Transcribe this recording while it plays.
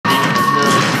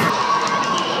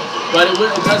But it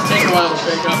does take a while to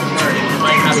pick up and learn, and you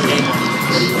might have a game on it.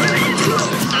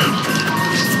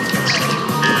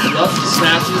 Love the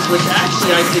smashes, which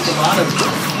actually I think a lot of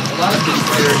these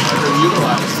players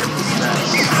underutilize the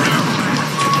smash.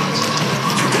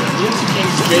 Music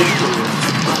King's big for you.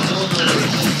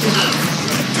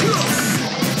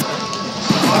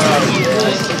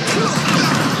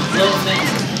 Little thing.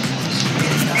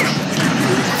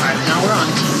 Alright, now we're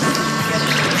on.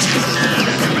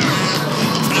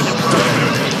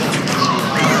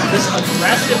 This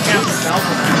aggressive Captain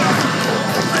Falcon.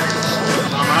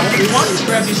 We want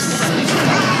T-Rav to do some friendly stuff.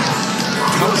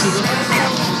 How was he looking?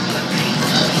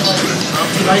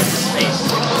 He likes the space.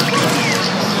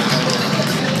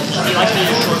 He likes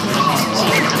being short when he's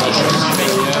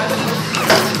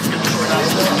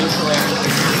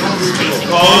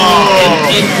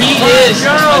and he is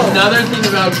another thing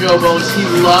about Joe Bones. He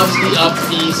loves the up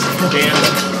piece jam.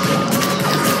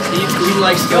 He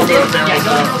likes to go barrels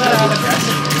up.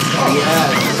 Oh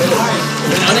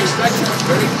yeah, unexpected,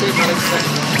 very big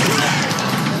unexpected.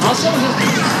 Also,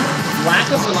 his lack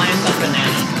of reliance on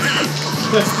banana.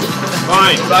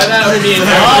 Fine. By that I mean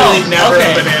actually never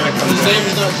a banana comes. His name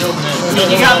is not Joe Banana.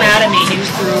 He got mad at me. He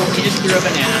just threw a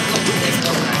banana.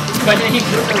 But then he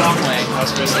threw it the wrong way.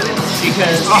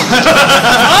 Because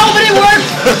oh, but it worked!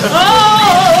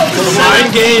 Oh!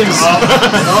 Mind games.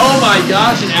 Oh my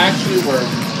gosh, it actually worked.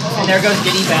 And there goes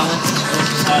Diddy balance.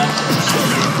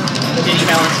 Diddy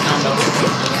balance combo. This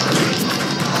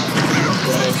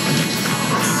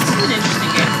is an interesting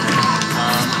game.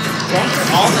 Going for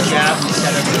all the jabs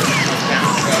instead of the down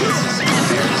throws is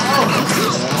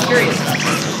I'm curious about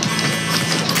this.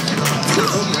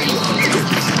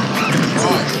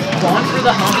 Going for the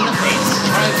hump in the face.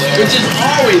 Right there. Which is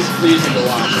always pleasing to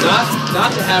watch. Not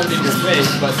to have it in your face,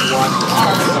 but to watch it.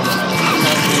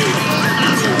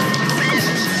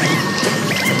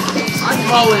 I'm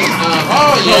calling,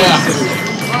 oh yeah.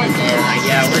 Right there.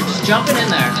 Yeah, we're just jumping in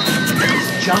there.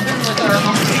 Jumping with our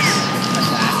hump face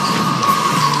attack.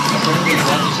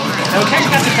 No, catch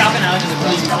got the Falcon out of the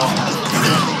ground.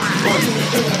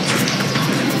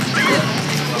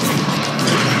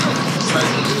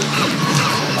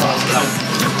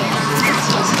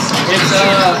 It's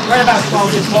right about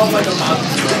 12. It's 12 like a month.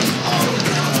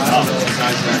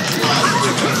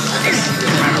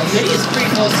 Diddy is pretty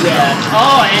close to that.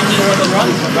 Oh, and he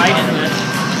runs right into it.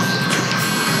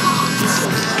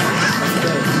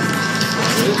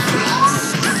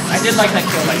 I did like that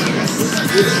kill by T-Rav.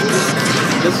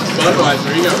 This is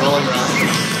Budweiser. You got rolling around.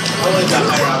 I like that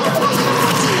higher out. Of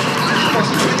course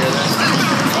you can hear that.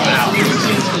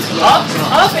 Wow.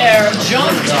 Up air,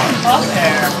 jump, up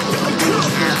air.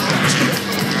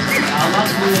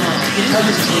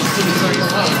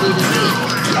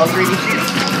 I'll 3D.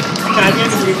 Can I get a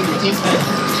 3D team spin?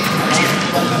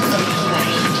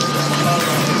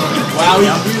 Wow,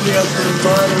 he's using us for the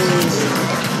finally.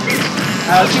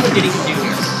 Let's see what Diddy can do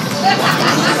here.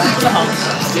 The humps.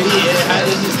 Diddy has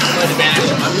his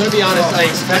advantage. I'm going to be honest, I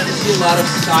expect to see a lot of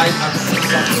side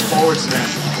forward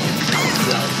smash.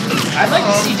 I'd like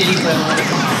to see Diddy play one.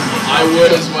 I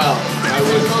would as well. I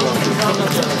would as well.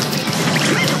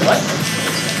 What?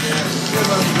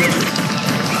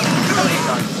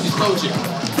 He's coaching.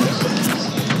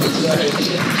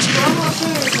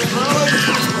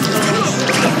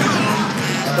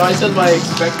 So I said my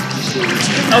expected to see.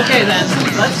 Okay then,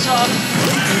 let's talk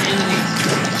in the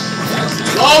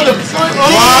oh, the foot! Oh!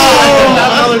 Wow!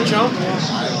 Another jump?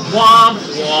 Womp,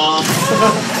 womp.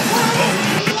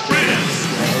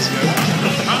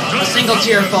 A single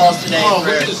tear falls today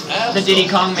for the Diddy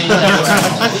Kong main.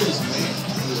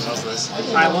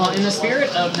 Alright, well, in the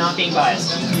spirit of not being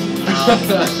biased,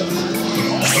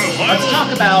 let's talk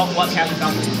about what Captain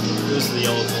Falcon is. This is the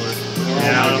yellow color. Yeah, I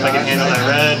don't know if I can handle that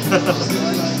red.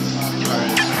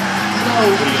 Do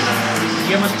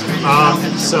you have much experience with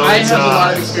Falcons? So I have a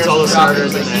lot of experience all the with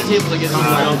Falcons, starters, but he's able to get some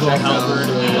Halberd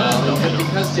really well. And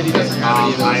because Diddy doesn't have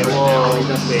any of those right now, he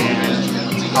doesn't manage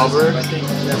Halberd. I think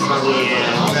that's not really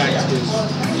affect his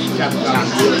Captain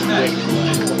Falcon really quick.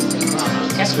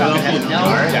 Captain Falcon has no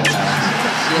projectiles.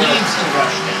 Needs to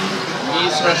rush down.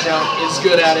 Needs to rush out, is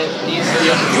good at it, needs to be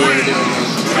up to what you're doing.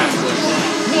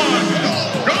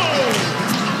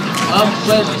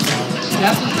 But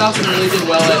Captain Falcon really did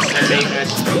well at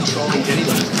controlling Diddy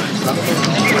last time.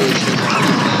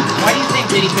 Why do you think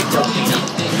Diddy picked up Diddy?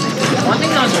 One thing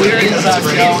that was weird about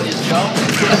Joe is Joe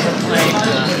played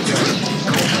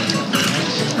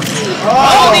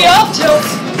oh, the up tilt!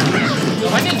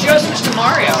 When did Joe switch to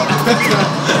Mario?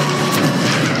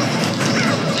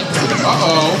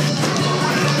 Uh-oh.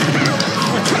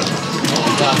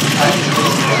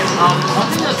 One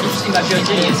thing that's interesting interesting about Joe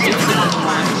Diddy is he was the one who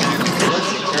wanted to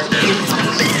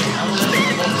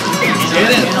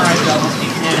in our doubles team.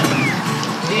 And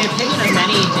the opinion of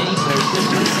many Diddy players is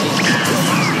Diddy.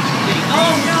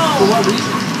 Oh no! For what reason?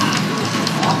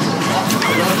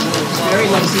 Very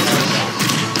low ceiling.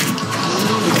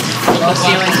 Low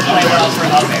ceilings play well for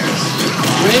up airs.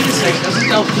 Wait a second, doesn't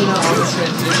Delfina on the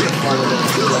transition part of it?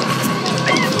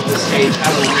 The stage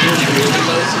have a really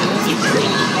low ceiling?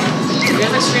 We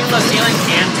have extreme low ceilings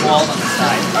and walls on the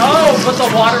side. Oh, but the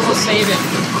water will save it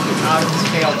out of his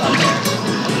failed up there.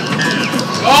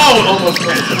 Oh, almost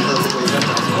cranked it perfectly.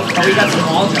 Oh, we got some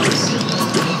wall jumps.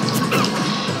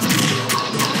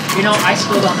 You know, I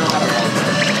still don't know how to wall jump.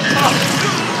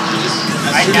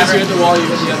 I never hit the wall, you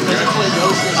hit the other.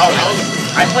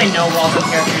 I play no wall jump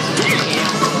characters in any game.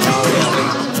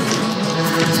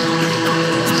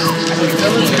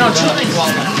 No, children's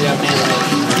wall jump. Yeah, man.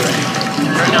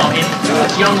 Or no, in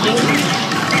young Link.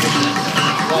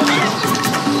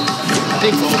 I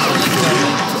think both are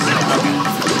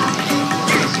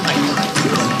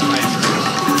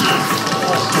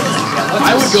I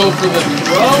would go for the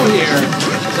throw here,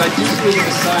 because I do feel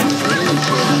the side is really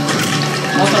short.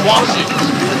 Well, it's a walk-up.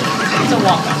 It's a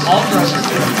walk-up. All throws are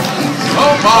good.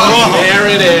 Oh, there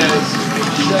it is.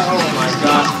 Oh my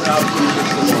gosh.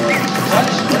 What?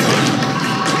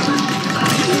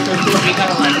 We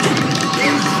gotta let it.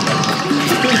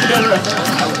 I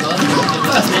would love to do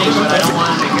the snake, but I don't want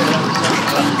to figure it out.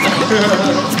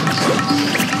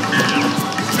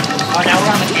 Oh, now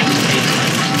we're on the campus stage.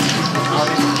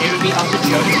 It would be up to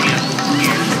Joe to camp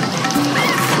here.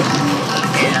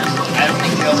 And I don't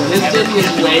think Joe would ever Diddy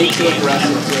is way too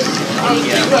aggressive too.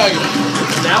 Yeah.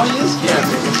 Now he is? Yeah.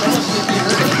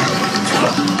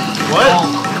 What?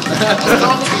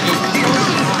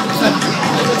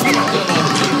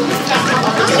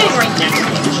 I'm sitting right next to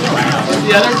him. Chill out. If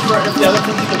the other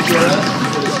puts the computer,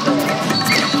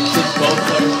 it's both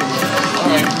players.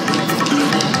 Alright.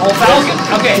 Oh, Falcon.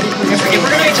 Okay, if we're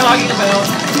going to be talking about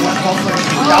what both players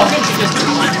do, Falcon should just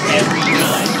taunt every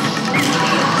time.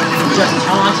 Just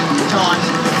taunt.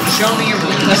 Show me your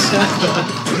weakness.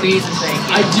 Please and thank you.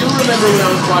 I do remember when I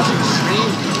was watching stream,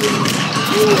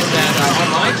 you was that on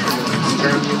my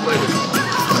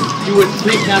you would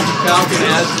pick Captain Falcon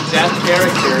as that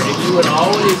character, and you would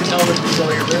always tell them to control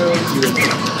your moves, you would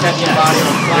catch your body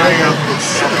on fire.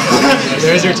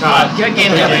 There's your taunt. Good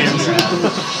game, very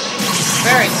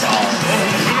solid.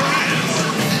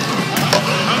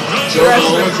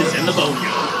 Joe is in the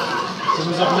boneyard. So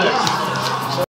who's up next?